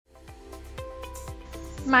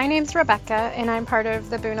My name's Rebecca, and I'm part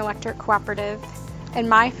of the Boone Electric Cooperative. And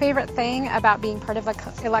my favorite thing about being part of an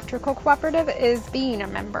electrical cooperative is being a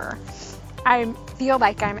member. I feel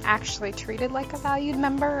like I'm actually treated like a valued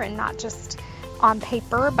member and not just on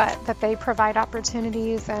paper, but that they provide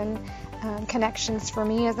opportunities and connections for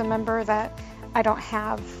me as a member that I don't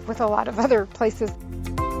have with a lot of other places.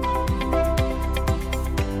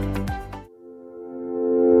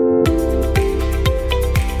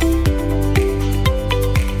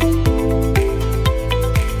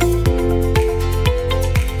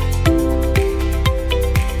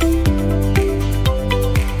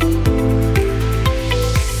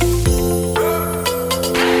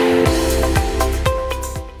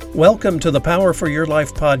 Welcome to the Power for Your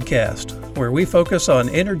Life podcast, where we focus on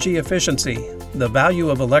energy efficiency, the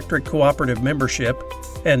value of electric cooperative membership,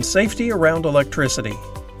 and safety around electricity.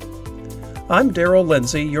 I'm Daryl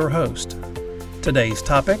Lindsay, your host. Today's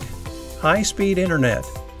topic, high-speed internet.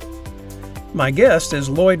 My guest is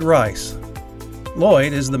Lloyd Rice.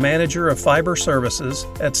 Lloyd is the manager of fiber services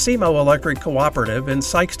at SEMO Electric Cooperative in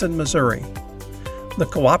Sikeston, Missouri. The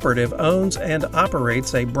cooperative owns and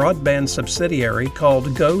operates a broadband subsidiary called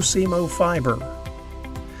GoSEMO Fiber.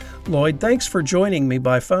 Lloyd, thanks for joining me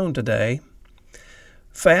by phone today.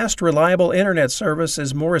 Fast, reliable internet service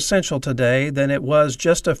is more essential today than it was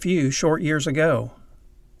just a few short years ago.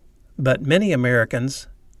 But many Americans,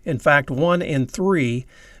 in fact 1 in 3,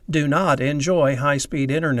 do not enjoy high-speed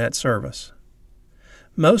internet service.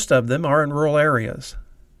 Most of them are in rural areas.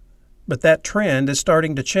 But that trend is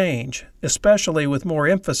starting to change, especially with more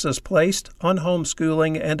emphasis placed on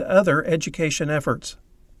homeschooling and other education efforts.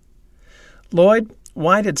 Lloyd,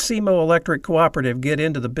 why did SEMO Electric Cooperative get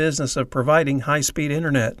into the business of providing high-speed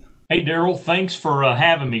internet? Hey, Daryl, thanks for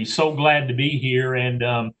having me. So glad to be here,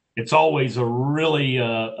 and it's always a really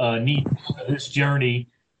neat this journey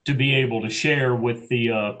to be able to share with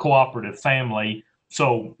the cooperative family.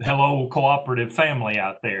 So, hello, cooperative family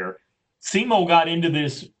out there. SEMO got into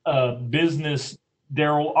this business,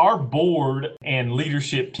 Daryl. Our board and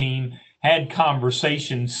leadership team had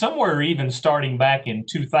conversations somewhere even starting back in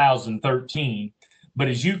 2013. But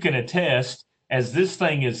as you can attest, as this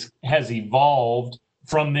thing has evolved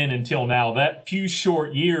from then until now, that few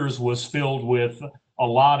short years was filled with a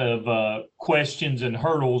lot of questions and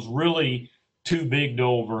hurdles really too big to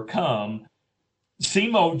overcome.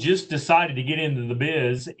 SEMO just decided to get into the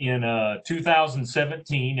biz in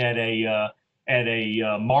 2017 at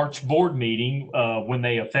a March board meeting when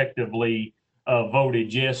they effectively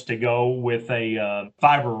voted yes to go with a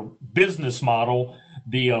fiber business model.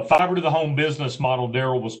 The fiber to the home business model,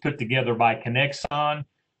 Daryl, was put together by Connexon,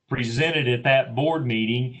 presented at that board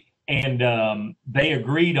meeting, and they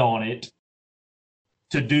agreed on it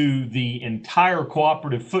to do the entire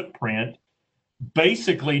cooperative footprint.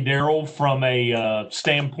 Basically, Daryl, from a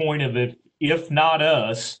standpoint of if not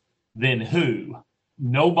us, then who?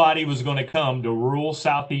 Nobody was going to come to rural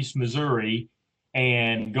southeast Missouri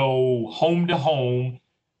and go home to home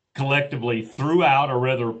collectively throughout a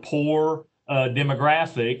rather poor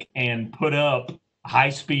demographic and put up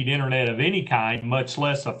high-speed internet of any kind, much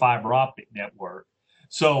less a fiber optic network.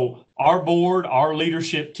 So our board, our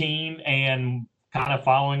leadership team, and kind of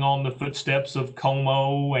following on the footsteps of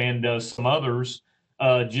Como and some others,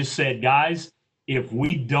 just said, guys, if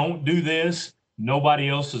we don't do this, nobody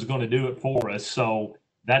else is going to do it for us. So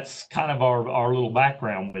that's kind of our little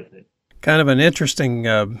background with it. Kind of an interesting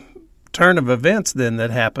turn of events then that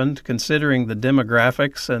happened, considering the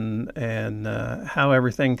demographics and how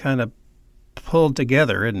everything kind of pulled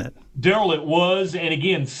together, isn't it? Daryl, it was. And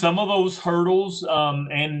again, some of those hurdles,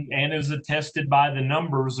 and as attested by the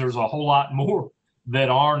numbers, there's a whole lot more that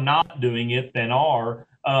are not doing it than are.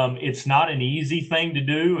 It's not an easy thing to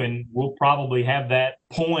do, and we'll probably have that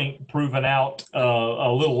point proven out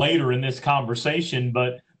a little later in this conversation.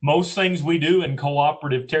 But most things we do in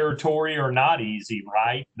cooperative territory are not easy,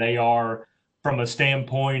 right? They are, from a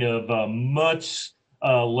standpoint of much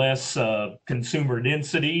less consumer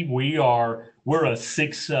density. We're a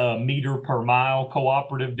 6 meter per mile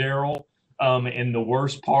cooperative, Daryl, in the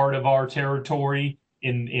worst part of our territory.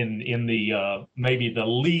 In the maybe the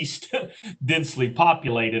least densely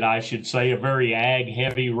populated, I should say, a very ag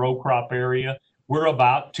heavy row crop area. We're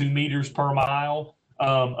about 2 meters per mile,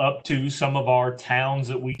 up to some of our towns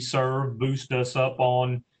that we serve boost us up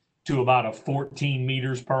on to about a 14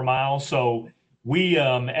 meters per mile. So we,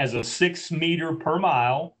 as a 6 meter per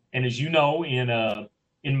mile, and as you know,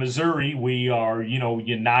 in Missouri, we are,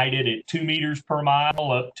 united at 2 meters per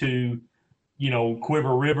mile up to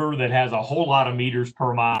Quiver River that has a whole lot of meters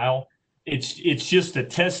per mile. It's just a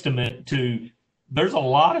testament to there's a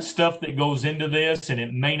lot of stuff that goes into this, and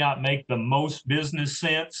it may not make the most business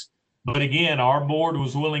sense. But again, our board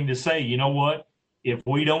was willing to say, you know what? If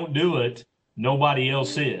we don't do it, nobody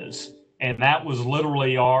else is. And that was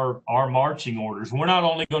literally our marching orders. We're not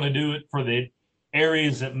only going to do it for the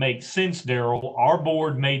areas that make sense, Daryl. Our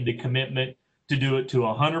board made the commitment to do it to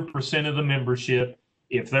 100% of the membership.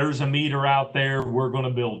 If there's a meter out there, we're going to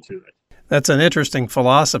build to it. That's an interesting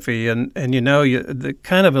philosophy, and that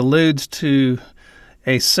kind of alludes to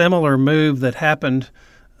a similar move that happened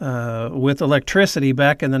with electricity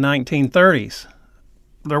back in the 1930s.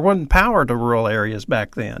 There wasn't power to rural areas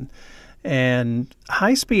back then, and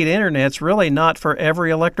high-speed internet's really not for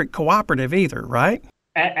every electric cooperative either, right?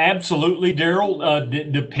 Absolutely, Daryl.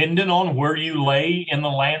 Dependent on where you lay in the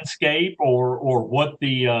landscape or what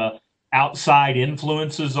the outside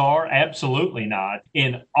influences are, absolutely not.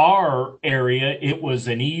 In our area, it was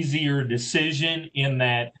an easier decision in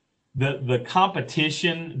that the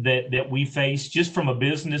competition that we faced, just from a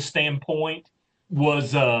business standpoint,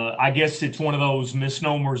 was I guess it's one of those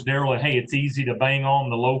misnomers, Daryl. Hey, it's easy to bang on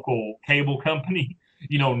the local cable company.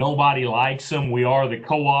 Nobody likes them. We are the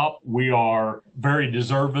co-op. We are very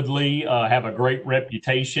deservedly have a great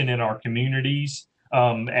reputation in our communities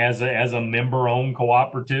as a member-owned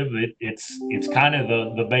cooperative. It's kind of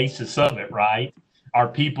the basis of it, right? Our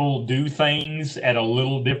people do things at a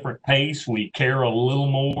little different pace. We care a little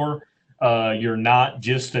more. You're not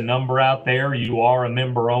just a number out there. You are a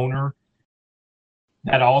member owner.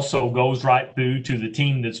 That also goes right through to the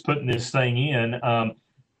team that's putting this thing in.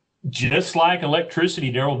 Just like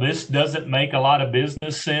electricity, Daryl, this doesn't make a lot of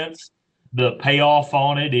business sense. The payoff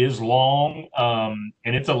on it is long,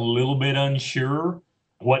 and it's a little bit unsure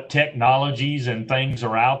what technologies and things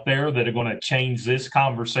are out there that are going to change this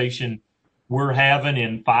conversation we're having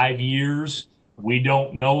in 5 years. We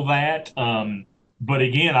don't know that. But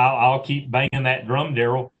again, I'll keep banging that drum,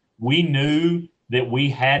 Daryl. We knew that we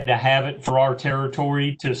had to have it for our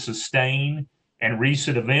territory to sustain, and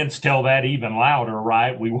recent events tell that even louder,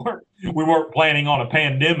 right? We weren't planning on a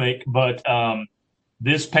pandemic, but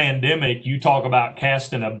this pandemic, you talk about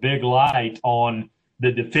casting a big light on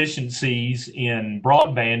the deficiencies in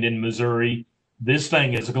broadband in Missouri. This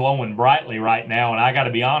thing is glowing brightly right now, and I got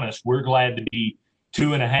to be honest, we're glad to be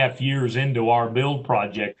 2.5 years into our build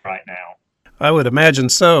project right now. I would imagine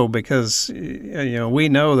so, because we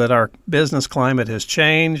know that our business climate has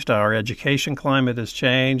changed, our education climate has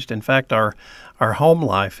changed. In fact, our home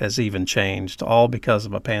life has even changed, all because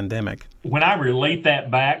of a pandemic. When I relate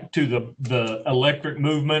that back to the electric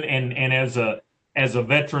movement, and as a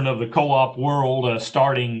veteran of the co-op world,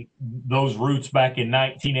 starting those roots back in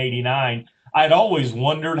 1989, I'd always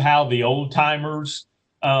wondered how the old timers,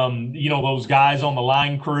 those guys on the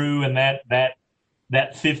line crew and that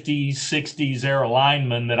 50s, 60s era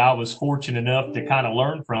lineman that I was fortunate enough to kind of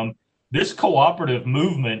learn from. This cooperative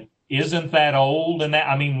movement isn't that old.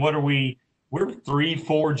 And what are we? We're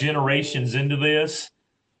 3-4 generations into this.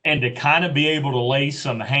 And to kind of be able to lay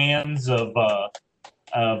some hands of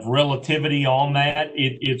relativity on that,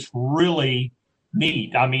 it's really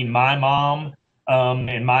neat. My mom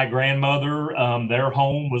and my grandmother, their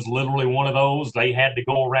home was literally one of those. They had to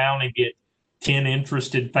go around and get 10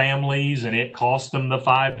 interested families, and it cost them the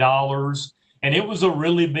 $5. And it was a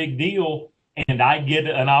really big deal. And I get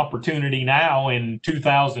an opportunity now in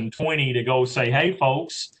 2020 to go say, hey,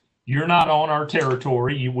 folks, you're not on our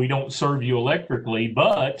territory. We don't serve you electrically.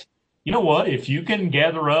 But you know what? If you can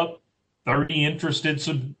gather up 30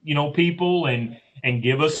 interested, people and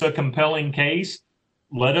give us a compelling case,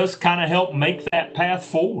 let us kind of help make that path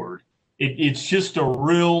forward. It's just a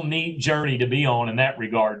real neat journey to be on in that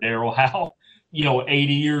regard, Daryl. How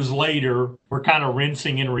 80 years later, we're kind of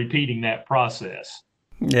rinsing and repeating that process.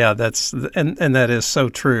 Yeah, and that is so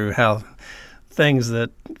true, how things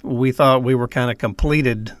that we thought we were kind of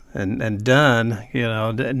completed and done,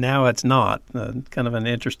 now it's not. Kind of an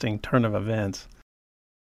interesting turn of events.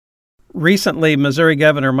 Recently, Missouri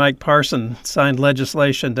Governor Mike Parson signed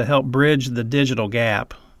legislation to help bridge the digital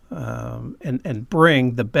gap and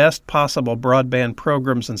bring the best possible broadband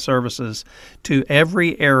programs and services to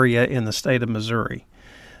every area in the state of Missouri.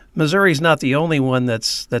 Missouri's not the only one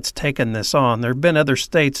that's taken this on. There have been other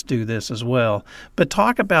states do this as well. But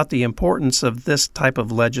talk about the importance of this type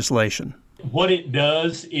of legislation. What it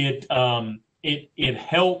does, it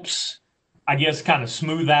helps, I guess, kind of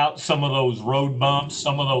smooth out some of those road bumps,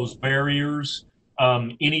 some of those barriers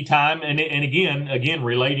anytime. And again,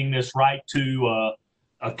 relating this right to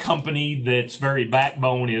a company that's very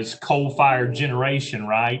backbone is coal-fired generation,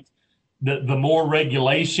 right? The more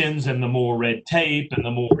regulations and the more red tape and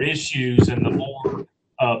the more issues and the more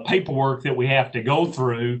paperwork that we have to go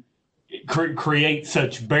through, create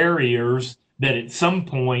such barriers that at some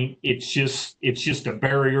point it's just a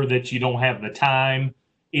barrier that you don't have the time,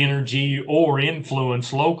 energy, or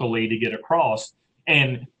influence locally to get across.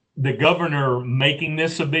 And the governor making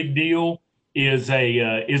this a big deal is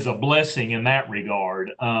a blessing in that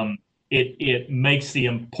regard. It makes the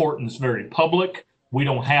importance very public. We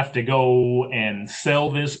don't have to go and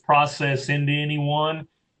sell this process into anyone.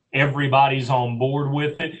 Everybody's on board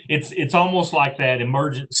with it. It's almost like that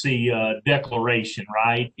emergency declaration,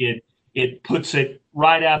 right? It puts it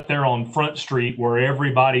right out there on Front Street where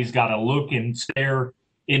everybody's got to look and stare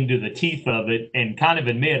into the teeth of it and kind of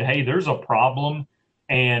admit, hey, there's a problem.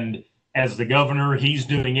 And as the governor, he's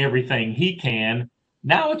doing everything he can.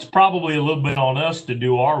 Now it's probably a little bit on us to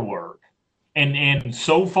do our work. And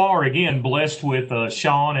so far, again, blessed with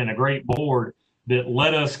Sean and a great board that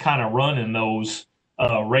let us kind of run in those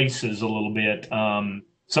races a little bit.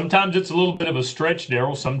 Sometimes it's a little bit of a stretch,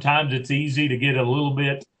 Daryl. Sometimes it's easy to get a little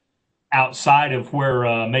bit outside of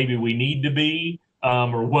where maybe we need to be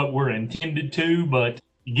or what we're intended to. But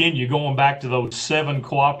again, you're going back to those 7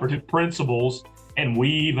 cooperative principles, and we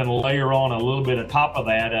even layer on a little bit of top of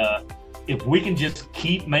that. If we can just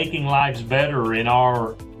keep making lives better in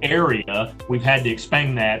our area, we've had to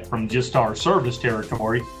expand that from just our service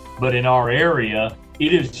territory, but in our area,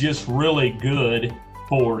 it is just really good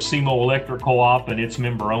for SEMO Electric Co-op and its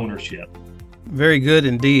member ownership. Very good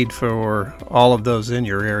indeed for all of those in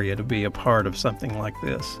your area to be a part of something like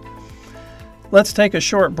this. Let's take a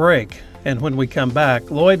short break, and when we come back,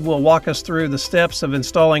 Lloyd will walk us through the steps of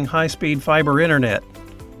installing high-speed fiber internet.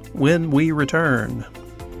 When we return.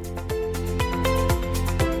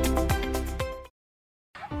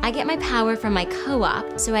 I get my power from my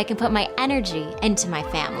co-op so I can put my energy into my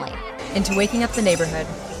family. Into waking up the neighborhood.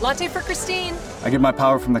 Latte for Christine. I get my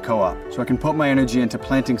power from the co-op so I can put my energy into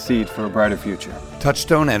planting seeds for a brighter future.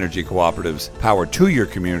 Touchstone Energy Cooperatives, power to your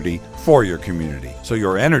community, for your community, so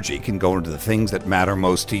your energy can go into the things that matter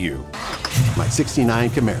most to you. My 69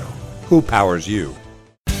 Camaro. Who powers you?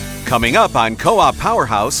 Coming up on Co-op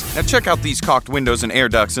Powerhouse, now check out these caulked windows and air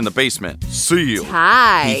ducts in the basement. Sealed.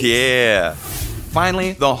 Hi. Yeah.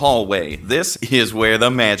 Finally, the hallway. This is where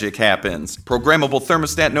the magic happens. Programmable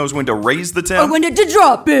thermostat knows when to raise the temp. Or when to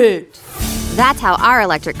drop it. That's how our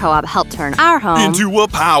electric co-op helped turn our home into a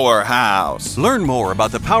powerhouse. Learn more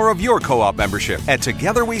about the power of your co-op membership at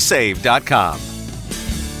togetherwesave.com.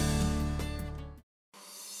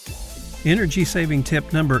 Energy saving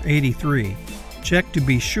tip number 83. Check to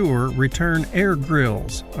be sure return air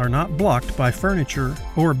grills are not blocked by furniture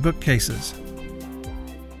or bookcases.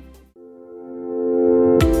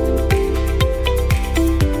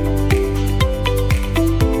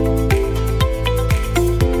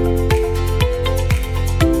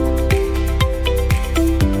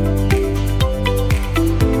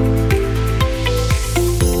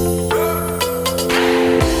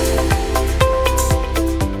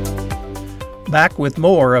 Back with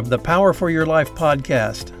more of the Power for Your Life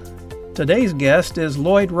podcast. Today's guest is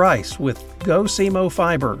Lloyd Rice with Go SEMO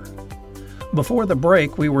Fiber. Before the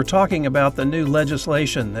break, we were talking about the new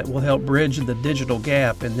legislation that will help bridge the digital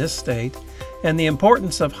gap in this state and the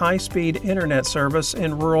importance of high-speed internet service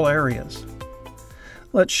in rural areas.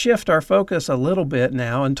 Let's shift our focus a little bit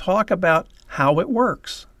now and talk about how it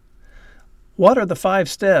works. What are the 5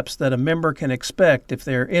 steps that a member can expect if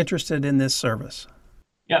they're interested in this service?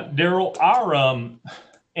 Yeah, Daryl,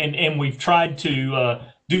 and we've tried to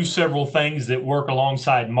do several things that work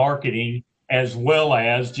alongside marketing as well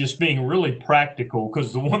as just being really practical,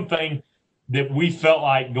 because the one thing that we felt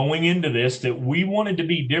like going into this that we wanted to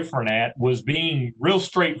be different at was being real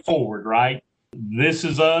straightforward, right? This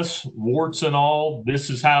is us, warts and all. This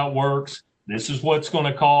is how it works. This is what's going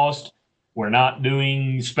to cost. We're not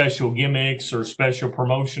doing special gimmicks or special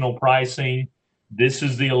promotional pricing. This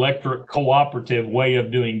is the electric cooperative way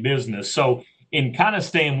of doing business. So in kind of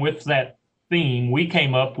staying with that theme, we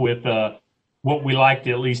came up with what we like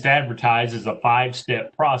to at least advertise as a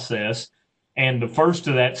 5-step process. And the first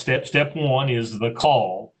of that step 1 is the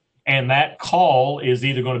call. And that call is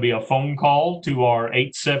either going to be a phone call to our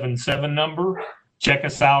 877 number. Check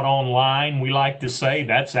us out online. We like to say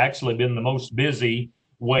that's actually been the most busy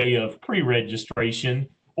way of pre-registration,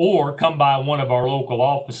 or come by one of our local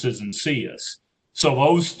offices and see us. So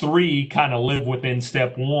those 3 kind of live within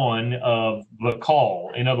step 1 of the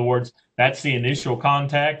call. In other words, that's the initial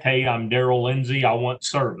contact. Hey, I'm Daryl Lindsay. I want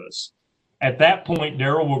service. At that point,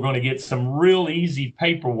 Daryl, we're going to get some real easy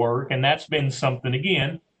paperwork. And that's been something,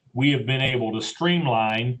 again, we have been able to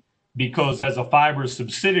streamline, because as a fiber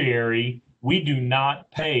subsidiary, we do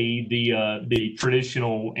not pay the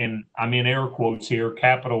traditional, and I'm in air quotes here,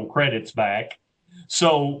 capital credits back.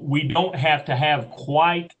 So we don't have to have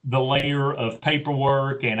quite the layer of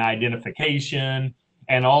paperwork and identification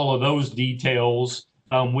and all of those details.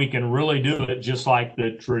 We can really do it just like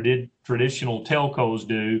the traditional telcos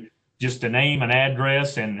do, just a name, an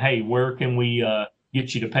address, and hey, where can we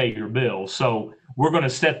get you to pay your bill? So we're going to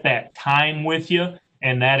set that time with you,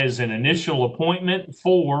 and that is an initial appointment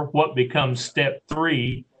for what becomes step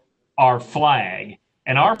 3, our flag.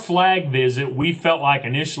 And our flag visit, we felt like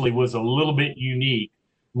initially was a little bit unique.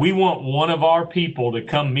 We want one of our people to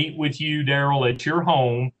come meet with you, Daryl, at your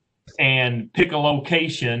home and pick a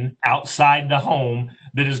location outside the home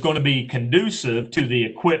that is going to be conducive to the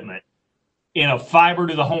equipment. In a fiber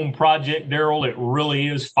to the home project, Daryl, it really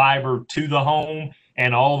is fiber to the home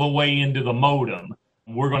and all the way into the modem.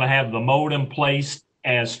 We're going to have the modem placed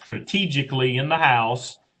as strategically in the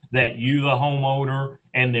house that you, the homeowner,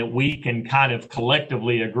 and that we can kind of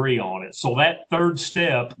collectively agree on it. So that third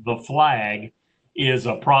step, the flag, is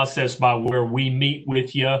a process by where we meet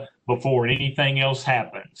with you before anything else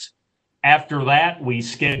happens. After that, we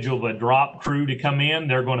schedule the drop crew to come in.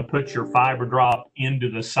 They're going to put your fiber drop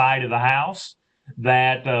into the side of the house.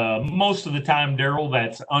 That most of the time, Daryl,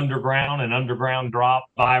 that's underground, an underground drop,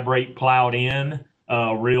 vibrate plowed in,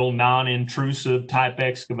 real non-intrusive type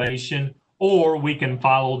excavation. Or we can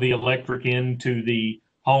follow the electric into the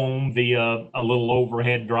home via a little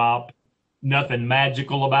overhead drop. Nothing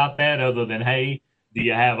magical about that other than, hey, do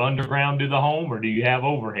you have underground to the home or do you have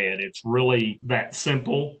overhead? It's really that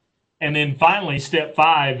simple. And then finally, step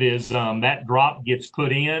 5 is that drop gets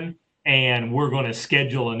put in and we're going to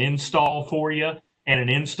schedule an install for you. And an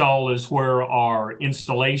install is where our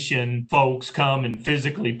installation folks come and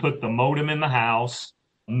physically put the modem in the house,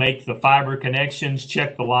 make the fiber connections,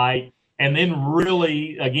 check the light, and then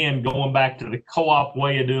really, again, going back to the co-op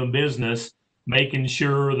way of doing business, making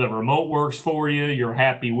sure the remote works for you, you're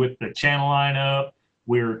happy with the channel lineup,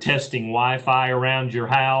 we're testing Wi-Fi around your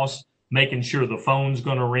house, making sure the phone's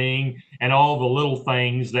going to ring, and all the little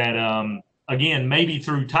things that, again, maybe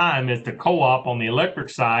through time at the co-op on the electric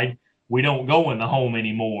side, we don't go in the home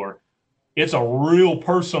anymore. It's a real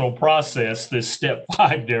personal process, this step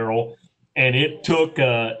 5, Daryl, and it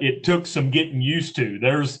took some getting used to.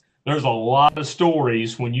 There's a lot of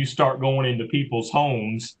stories when you start going into people's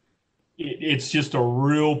homes. It's just a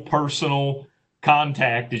real personal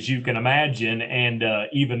contact, as you can imagine, and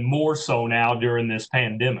even more so now during this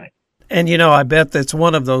pandemic. And, I bet that's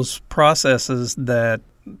one of those processes that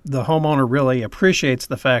the homeowner really appreciates,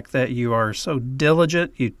 the fact that you are so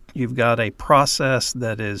diligent. You've got a process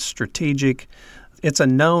that is strategic. It's a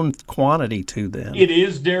known quantity to them. It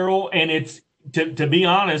is, Daryl, and it's, to be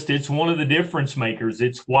honest, it's one of the difference makers.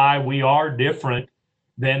 It's why we are different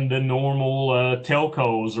than the normal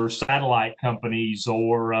telcos or satellite companies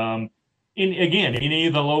or, any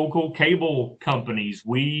of the local cable companies.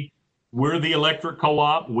 We're the electric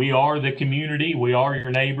co-op. We are the community. We are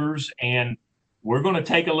your neighbors, and we're going to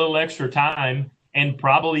take a little extra time and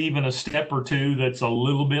probably even a step or two that's a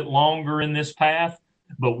little bit longer in this path,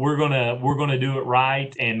 but we're going to do it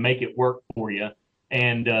right and make it work for you.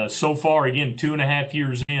 And so far, again, 2.5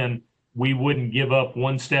 years in, we wouldn't give up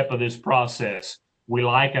one step of this process. We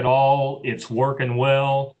like it all. It's working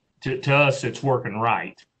well. To us, it's working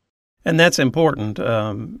right. And that's important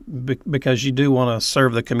because you do want to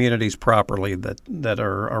serve the communities properly that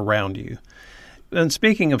are around you. And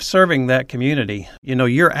speaking of serving that community,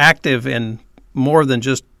 you're active in more than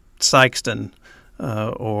just Sikeston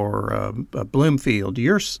or Bloomfield.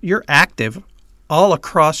 You're active all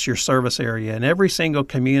across your service area in every single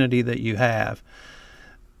community that you have.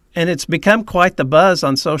 And it's become quite the buzz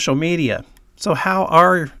on social media. So how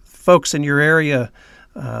are folks in your area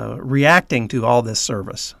reacting to all this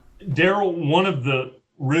service? Daryl, one of the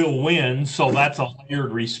real wins, so that's a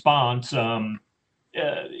layered response in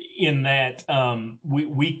that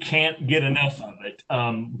we can't get enough of it.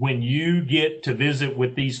 When you get to visit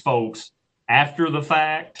with these folks after the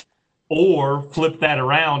fact, or flip that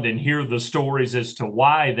around and hear the stories as to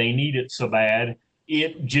why they need it so bad,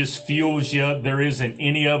 it just fuels you. There isn't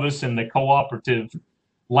any of us in the cooperative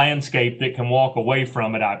landscape that can walk away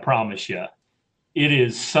from it, I promise you. It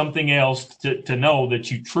is something else to know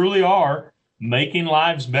that you truly are making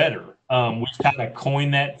lives better. We've kind of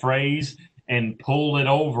coined that phrase and pulled it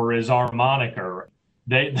over as our moniker.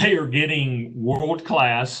 They are getting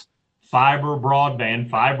world-class fiber broadband,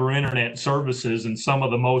 fiber internet services in some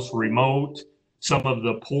of the most remote, some of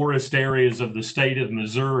the poorest areas of the state of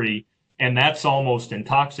Missouri. And that's almost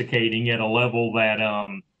intoxicating at a level that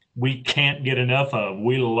we can't get enough of.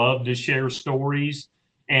 We love to share stories.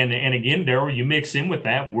 And again, Daryl, you mix in with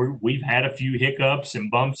that, we've had a few hiccups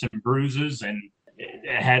and bumps and bruises, and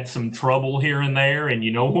had some trouble here and there. And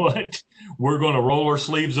you know what? We're going to roll our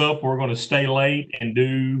sleeves up. We're going to stay late and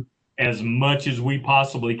do as much as we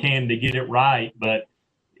possibly can to get it right. But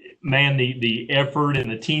man, the effort and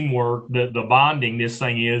the teamwork, the bonding this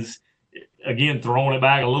thing is, again, throwing it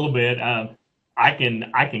back a little bit, I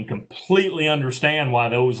can completely understand why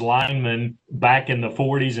those linemen back in the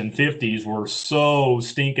 40s and 50s were so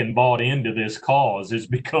stinking bought into this cause, is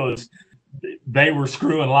because they were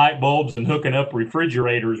screwing light bulbs and hooking up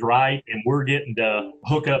refrigerators, right? And we're getting to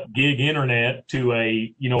hook up gig internet to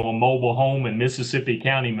a mobile home in Mississippi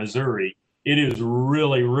County, Missouri. It is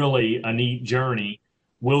really, really a neat journey.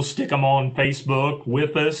 We'll stick them on Facebook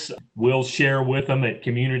with us. We'll share with them at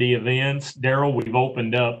community events. Daryl, we've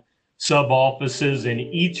opened up sub-offices in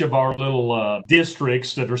each of our little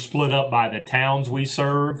districts that are split up by the towns we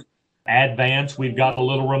serve. Advance, we've got a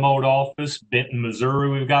little remote office. Benton, Missouri,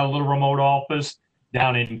 we've got a little remote office.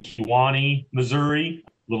 Down in Kewaunee, Missouri,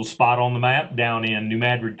 little spot on the map. Down in New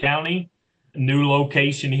Madrid County, new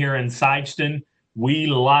location here in Sykeston. We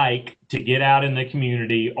like to get out in the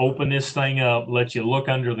community, open this thing up, let you look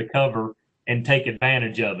under the cover and take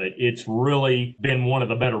advantage of it. It's really been one of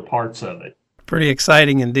the better parts of it. Pretty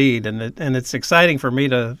exciting indeed, and it's exciting for me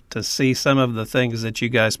to see some of the things that you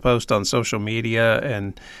guys post on social media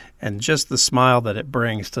and just the smile that it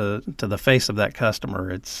brings to the face of that customer.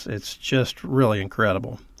 It's just really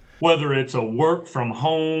incredible. Whether it's a work from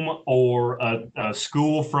home or a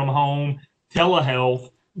school from home, telehealth,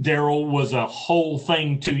 Daryl, was a whole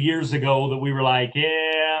thing 2 years ago that we were like,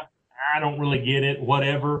 yeah, I don't really get it,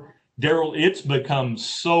 whatever. Daryl, it's become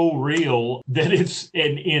so real that it's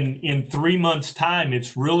in 3 months' time,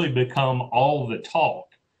 it's really become all the talk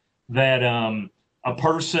that a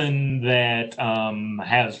person that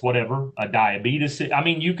has whatever, a diabetes, I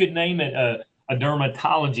mean, you could name it a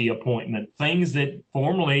dermatology appointment, things that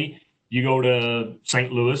formerly you go to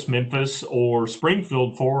St. Louis, Memphis, or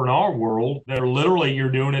Springfield for in our world, they're literally, you're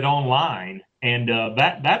doing it online. And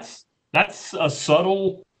that's a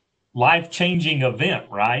subtle life-changing event,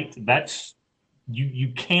 right? That's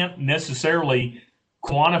you can't necessarily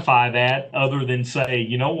quantify that other than say,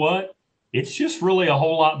 you know what? It's just really a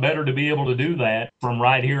whole lot better to be able to do that from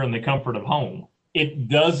right here in the comfort of home. It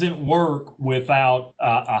doesn't work without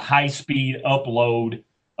a high-speed upload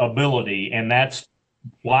ability, and that's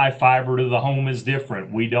why fiber to the home is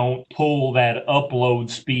different. We don't pull that upload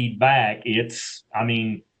speed back. It's, I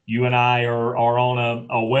mean, you and I are on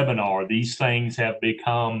a webinar. These things have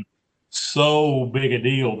become so big a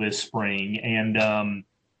deal this spring, and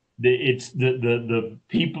it's the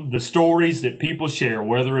people, the stories that people share,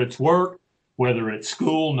 whether it's work, whether it's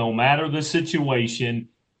school, no matter the situation,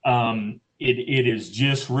 it has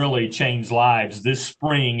just really changed lives. This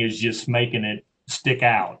spring is just making it stick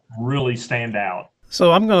out, really stand out.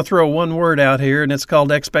 So I'm going to throw one word out here, and it's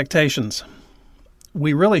called expectations.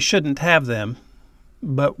 We really shouldn't have them,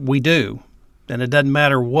 but we do, and it doesn't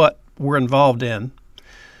matter what we're involved in.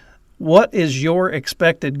 What is your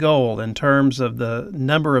expected goal in terms of the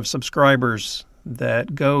number of subscribers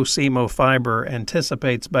that Go SEMO Fiber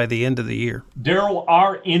anticipates by the end of the year? Daryl,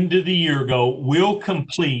 our end of the year goal, we'll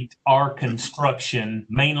complete our construction,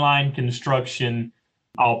 mainline construction.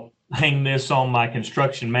 I'll hang this on my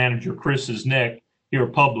construction manager, Chris's neck here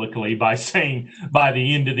publicly by saying by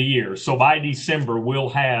the end of the year. So by December, we'll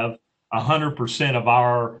have 100% of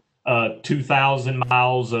our 2,000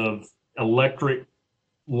 miles of electric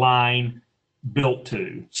line built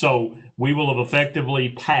to. So we will have effectively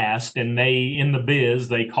passed, and they, in the biz,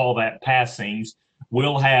 they call that passings.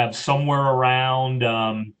 We'll have somewhere around,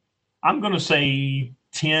 I'm going to say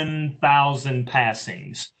 10,000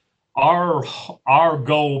 passings. Our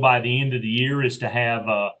goal by the end of the year is to have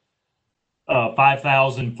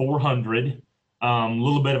 5,400, a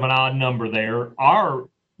little bit of an odd number there. Our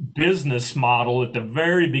business model at the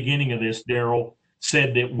very beginning of this, Daryl,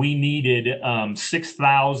 said that we needed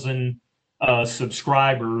 6,000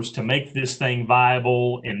 subscribers to make this thing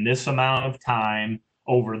viable in this amount of time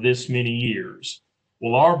over this many years.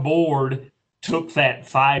 Well, our board took that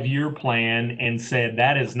 5-year plan and said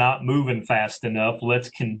that is not moving fast enough.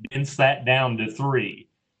 Let's condense that down to 3.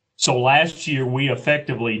 So last year we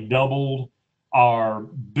effectively doubled our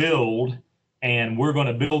build, and we're going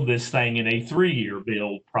to build this thing in a 3-year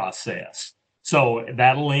build process. So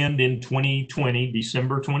that'll end in 2020,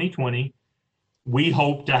 December 2020. We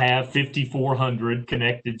hope to have 5,400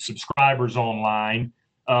 connected subscribers online,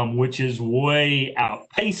 which is way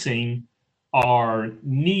outpacing our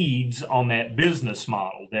needs on that business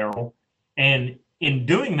model, Daryl. And in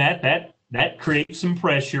doing that, that creates some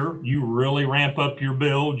pressure. You really ramp up your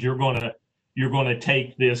build. You're gonna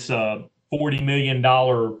take this $40 million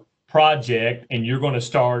project and you're going to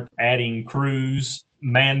start adding crews,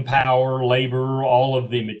 manpower, labor, all of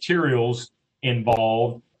the materials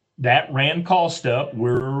involved, that ran cost up.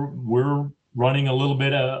 We're running a little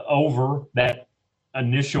bit over that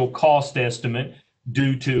initial cost estimate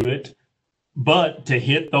due to it. But to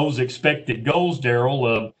hit those expected goals, Daryl,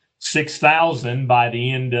 of 6,000 by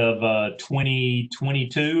the end of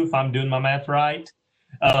 2022, if I'm doing my math right,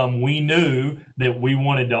 we knew that we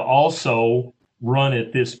wanted to also run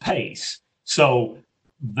at this pace. So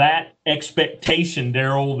that expectation,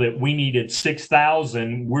 Daryl, that we needed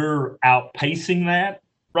 6,000, we're outpacing that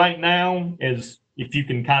right now. As if you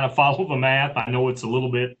can kind of follow the math, I know it's a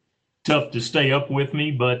little bit tough to stay up with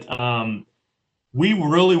me, but we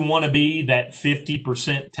really want to be that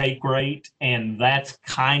 50% take rate, and that's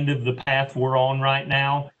kind of the path we're on right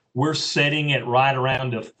now. We're setting it right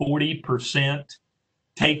around a 40%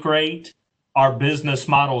 take rate. Our business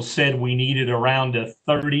model said we needed around a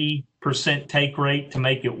 30% take rate to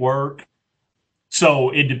make it work. So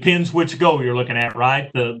it depends which goal you're looking at,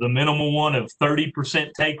 right? The minimal one of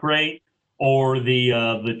 30% take rate, or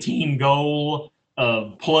the team goal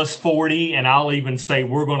of plus 40. And I'll even say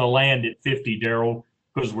we're going to land at 50, Daryl,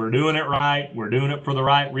 because we're doing it right. We're doing it for the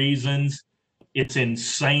right reasons. It's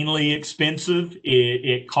insanely expensive.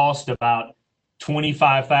 It costs about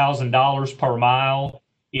 $25,000 per mile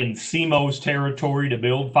in CMO's territory to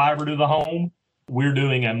build fiber to the home. We're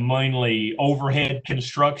doing a mainly overhead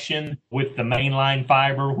construction with the mainline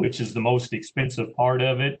fiber, which is the most expensive part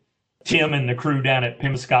of it. Tim and the crew down at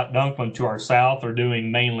Pimscott-Dunklin to our south are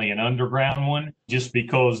doing mainly an underground one, just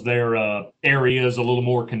because their area is a little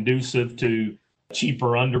more conducive to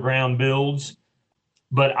cheaper underground builds.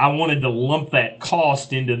 But I wanted to lump that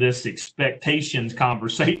cost into this expectations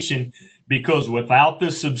conversation, because without the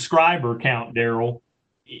subscriber count, Daryl,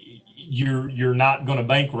 you're not going to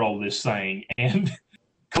bankroll this thing. And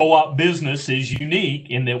co-op business is unique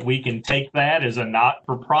in that we can take that as a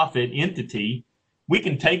not-for-profit entity. We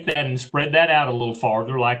can take that and spread that out a little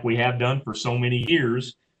farther, like we have done for so many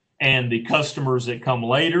years. And the customers that come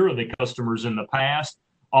later, the customers in the past,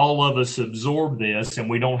 all of us absorb this, and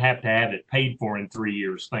we don't have to have it paid for in 3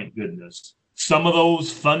 years, thank goodness. Some of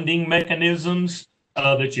those funding mechanisms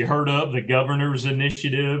that you heard of, the governor's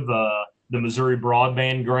initiative, the Missouri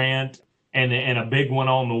Broadband Grant, and a big one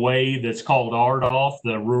on the way that's called RDOF,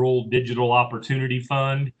 the Rural Digital Opportunity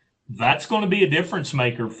Fund. That's going to be a difference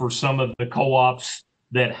maker for some of the co-ops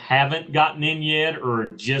that haven't gotten in yet or are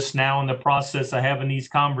just now in the process of having these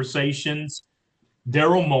conversations.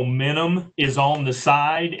 Daryl, momentum is on the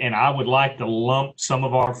side, and I would like to lump some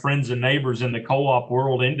of our friends and neighbors in the co-op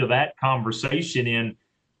world into that conversation. And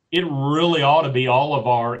it really ought to be all of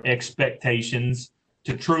our expectations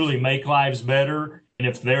to truly make lives better. And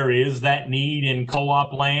if there is that need in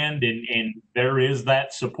co-op land and there is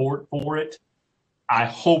that support for it, I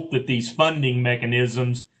hope that these funding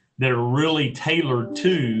mechanisms that are really tailored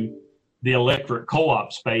to the electric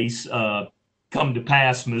co-op space come to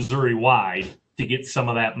pass Missouri-wide to get some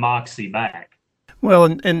of that moxie back. Well,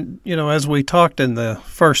 and you know, as we talked in the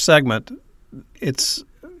first segment, it's,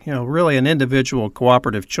 you know, really an individual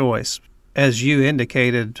cooperative choice. As you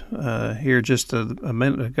indicated here just a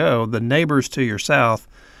minute ago, the neighbors to your south,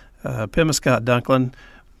 Pimscott-Dunklin,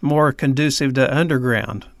 more conducive to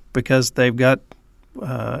underground because they've got,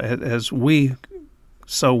 as we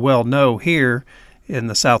so well know here in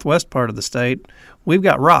the southwest part of the state, we've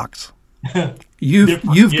got rocks.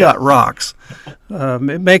 You've got rocks.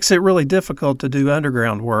 It makes it really difficult to do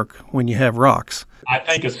underground work when you have rocks. I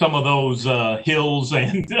think of some of those hills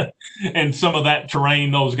and some of that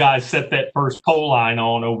terrain those guys set that first pole line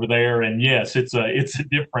on over there, and yes, it's a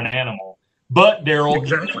different animal. But Daryl,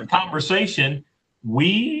 exactly. In the conversation,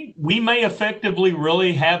 we may effectively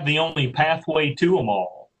really have the only pathway to them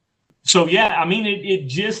all. So yeah, I mean it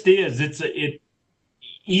just is.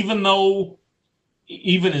 Even though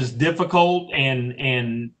even as difficult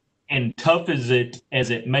and tough as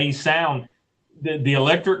it may sound, the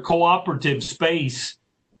electric cooperative space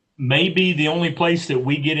may be the only place that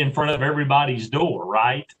we get in front of everybody's door,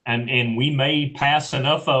 right? And we may pass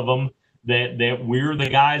enough of them that we're the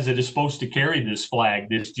guys that is supposed to carry this flag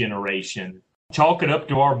this generation. Chalk it up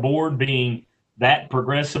to our board being that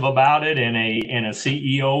progressive about it and a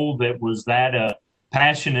CEO that was that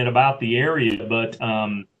passionate about the area. But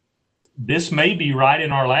this may be right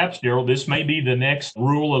in our laps, Daryl. This may be the next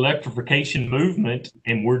rural electrification movement,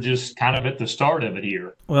 and we're just kind of at the start of it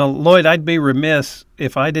here. Well, Lloyd, I'd be remiss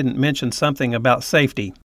if I didn't mention something about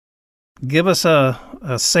safety. Give us a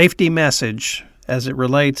safety message as it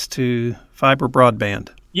relates to fiber broadband.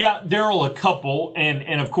 Yeah, Daryl, a couple.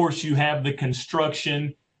 And of course, you have the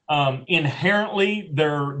construction Inherently,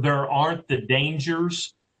 there aren't the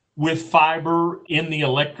dangers with fiber in the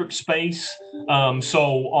electric space.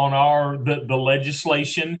 So on the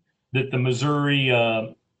legislation that the Missouri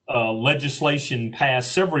legislation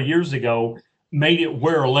passed several years ago made it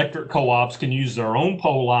where electric co-ops can use their own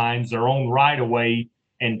pole lines, their own right-of-way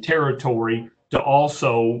and territory to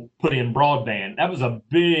also put in broadband. That was a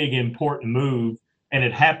big, important move, and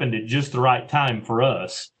it happened at just the right time for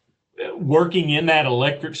us. Working in that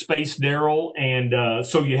electric space, Daryl, and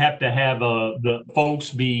so you have to have the folks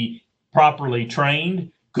be properly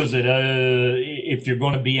trained, because if you're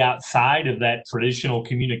going to be outside of that traditional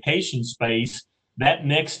communication space, that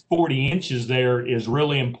next 40 inches there is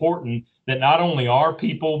really important, that not only our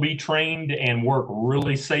people be trained and work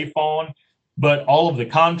really safe on, but all of the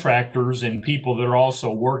contractors and people that are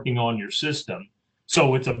also working on your system.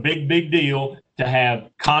 So it's a big, big deal to have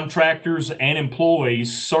contractors and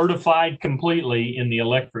employees certified completely in the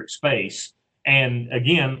electric space. And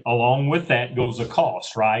again, along with that goes a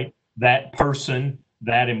cost, right? That person,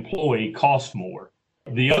 that employee costs more.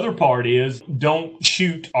 The other part is, don't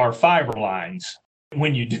shoot our fiber lines.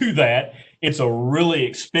 When you do that, it's a really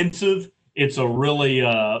expensive, it's a really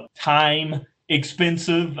time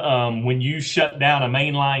expensive. When you shut down a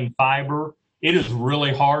mainline fiber, it is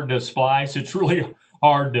really hard to splice. It's really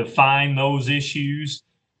hard to find those issues.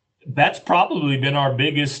 That's probably been our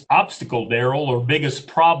biggest obstacle, Daryl, or biggest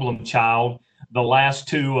problem child the last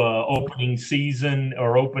two opening season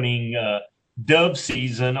or opening dove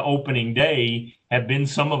season, opening day, have been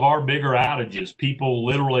some of our bigger outages. People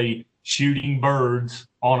literally shooting birds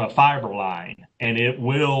on a fiber line, and it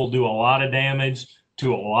will do a lot of damage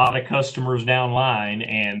to a lot of customers down line.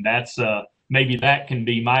 And that's maybe that can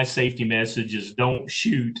be my safety message, is don't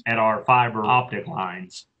shoot at our fiber optic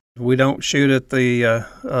lines. We don't shoot at the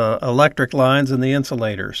electric lines and the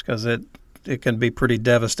insulators, because it can be pretty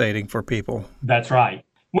devastating for people. That's right.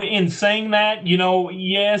 In saying that,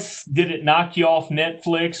 yes, did it knock you off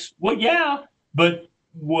Netflix? Well, yeah, but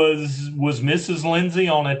was Mrs. Lindsay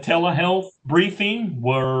on a telehealth briefing?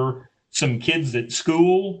 Were some kids at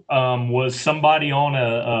school? Was somebody on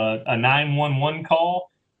a 911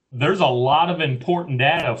 call? There's a lot of important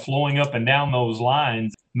data flowing up and down those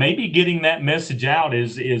lines. Maybe getting that message out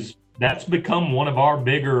is that's become one of our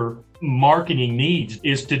bigger marketing needs,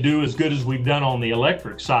 is to do as good as we've done on the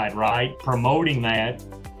electric side, right? Promoting that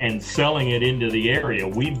and selling it into the area.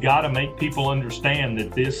 We've got to make people understand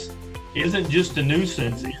that this isn't just a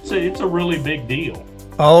nuisance. It's a really big deal.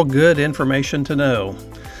 All good information to know.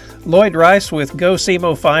 Lloyd Rice with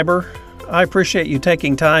GoCimo Fiber. I appreciate you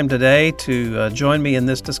taking time today to join me in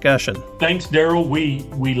this discussion. Thanks, Daryl.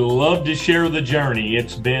 We love to share the journey.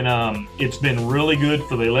 It's been really good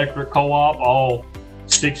for the electric co-op. All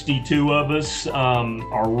 62 of us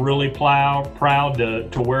are really proud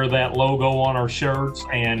to wear that logo on our shirts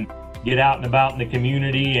and get out and about in the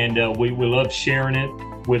community. And we love sharing it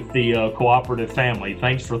with the cooperative family.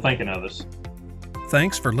 Thanks for thinking of us.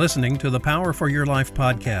 Thanks for listening to the Power for Your Life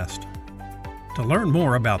podcast. To learn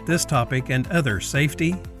more about this topic and other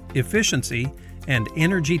safety, efficiency, and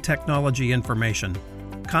energy technology information,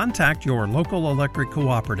 contact your local electric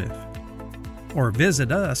cooperative or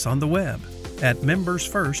visit us on the web at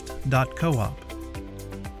membersfirst.coop.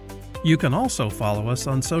 You can also follow us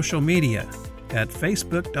on social media at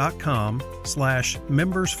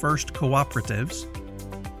facebook.com/membersfirstcooperatives,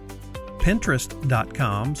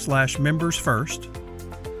 pinterest.com/membersfirst,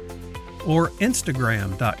 or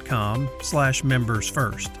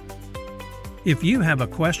instagram.com/membersfirst. If you have a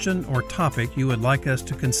question or topic you would like us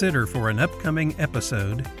to consider for an upcoming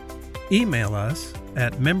episode, email us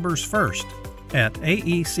at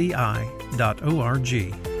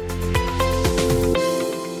membersfirst@aeci.org.